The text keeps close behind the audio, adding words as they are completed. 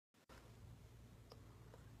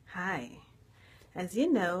Hi. As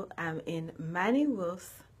you know, I'm in Manny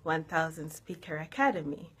Wolf's 1000 Speaker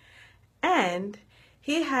Academy, and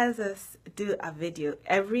he has us do a video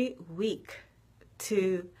every week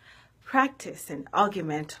to practice and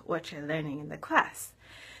augment what you're learning in the class.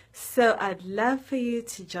 So I'd love for you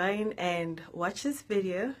to join and watch this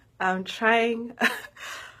video. I'm trying.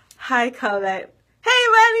 Hi, Colette. Hey,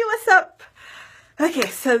 Manny, what's up? Okay,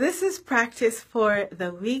 so this is practice for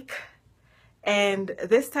the week. And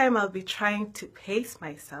this time I'll be trying to pace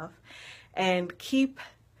myself and keep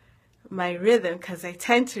my rhythm because I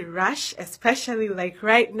tend to rush, especially like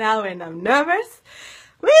right now when I'm nervous.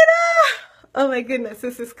 Lena! Oh my goodness,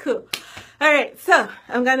 this is cool. All right, so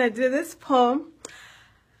I'm going to do this poem.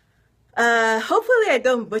 Hopefully I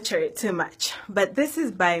don't butcher it too much, but this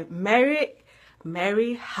is by Mary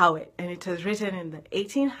Howitt, and it was written in the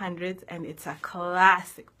 1800s, and it's a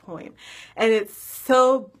classic poem. And it's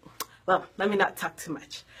so... Well, let me not talk too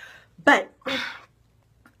much. But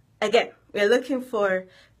again, we're looking for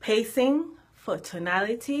pacing, for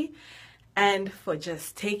tonality, and for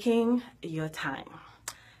just taking your time.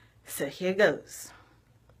 So here goes.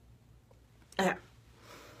 Okay.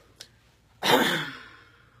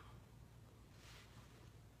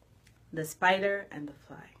 The Spider and the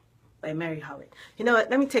Fly by Mary Howitt. You know what?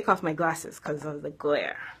 Let me take off my glasses because of the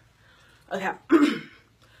glare. Okay.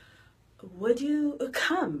 Would you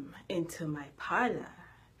come into my parlor?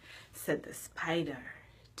 Said the spider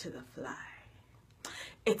to the fly.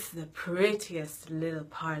 It's the prettiest little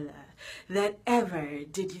parlor that ever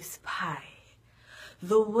did you spy.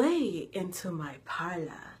 The way into my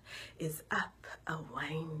parlor is up a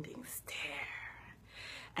winding stair,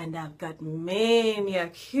 and I've got many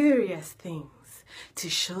curious things to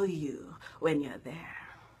show you when you're there.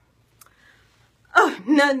 Oh,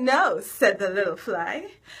 no, no, said the little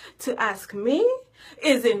fly. To ask me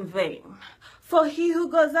is in vain, for he who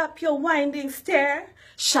goes up your winding stair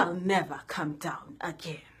shall never come down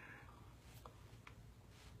again.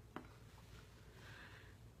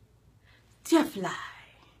 Dear fly,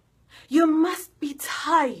 you must be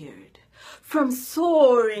tired from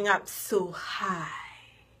soaring up so high.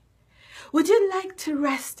 Would you like to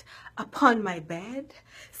rest upon my bed?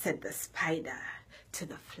 Said the spider to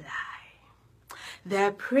the fly. There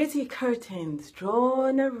are pretty curtains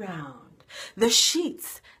drawn around. The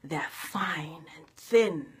sheets, they're fine and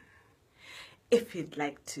thin. If you'd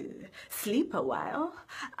like to sleep a while,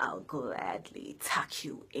 I'll gladly tuck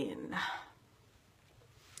you in.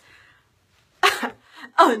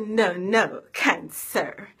 Oh, no, no, kind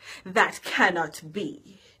sir, that cannot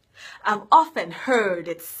be. I've often heard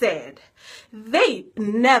it said, they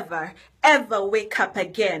never, ever wake up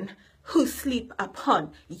again who sleep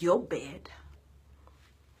upon your bed.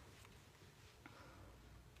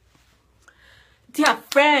 Dear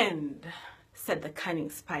friend, said the cunning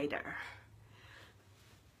spider,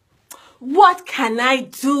 what can I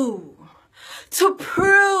do to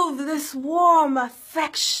prove this warm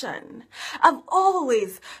affection I've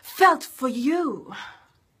always felt for you?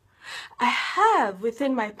 I have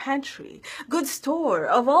within my pantry good store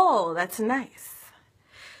of all that's nice.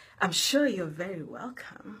 I'm sure you're very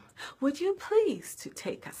welcome. Would you please to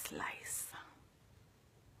take a slice?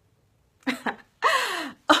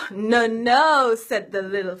 Oh, no, no, said the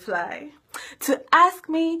little fly. To ask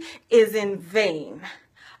me is in vain.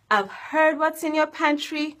 I've heard what's in your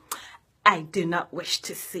pantry. I do not wish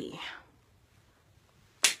to see.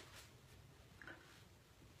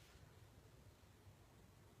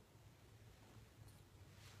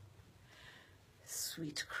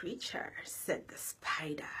 Sweet creature, said the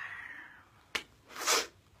spider.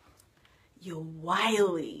 You're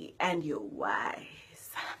wily and you're wise.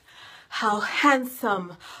 How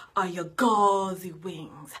handsome are your gauzy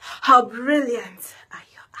wings. How brilliant are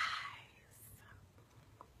your eyes.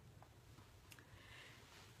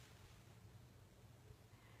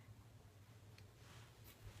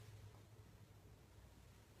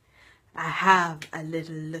 I have a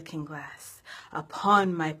little looking glass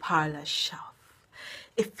upon my parlor shelf.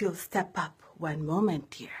 If you'll step up one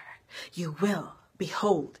moment, dear, you will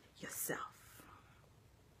behold yourself.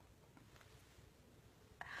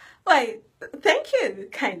 Why, thank you,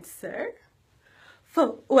 kind sir,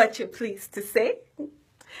 for what you're pleased to say.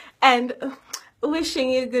 And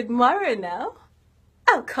wishing you good morrow now.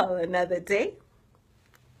 I'll call another day.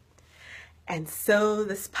 And so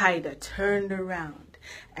the spider turned around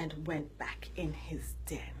and went back in his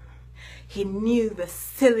den. He knew the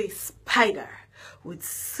silly spider would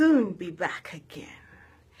soon be back again.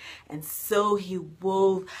 And so he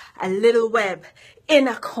wove a little web in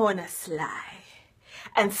a corner sly,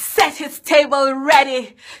 and set his table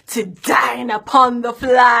ready to dine upon the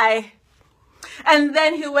fly. And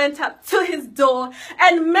then he went up to his door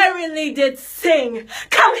and merrily did sing,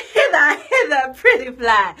 "Come hither, hither, pretty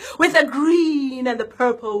fly, with the green and the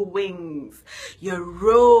purple wings. Your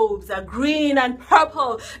robes are green and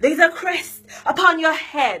purple, there's a crest upon your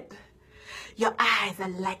head. Your eyes are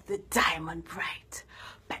like the diamond bright,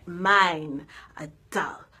 but mine are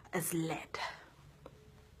dull as lead."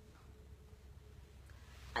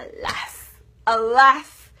 Alas,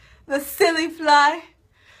 alas, the silly fly.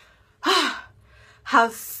 How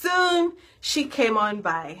soon she came on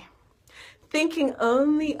by, thinking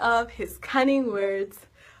only of his cunning words,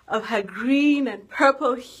 of her green and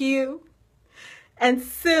purple hue. And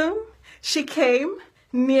soon she came,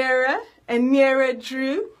 nearer and nearer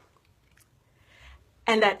drew.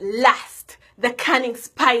 And at last the cunning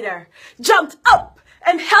spider jumped up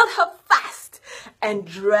and held her fast and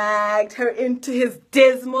dragged her into his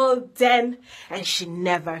dismal den, and she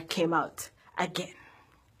never came out again.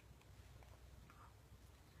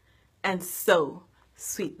 And so,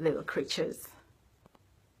 sweet little creatures,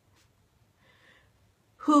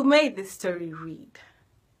 who made this story read,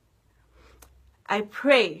 I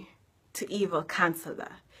pray to evil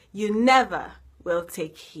counselor, you never will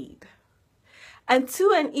take heed. And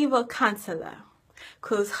to an evil counselor,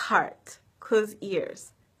 close heart, close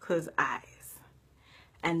ears, close eyes,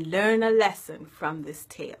 and learn a lesson from this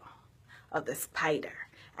tale of the spider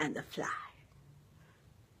and the fly.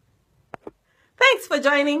 Thanks for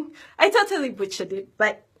joining. I totally butchered it,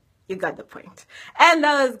 but you got the point. And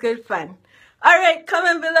that was good fun. All right,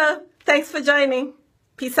 comment below. Thanks for joining.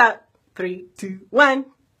 Peace out. 3, 2, 1.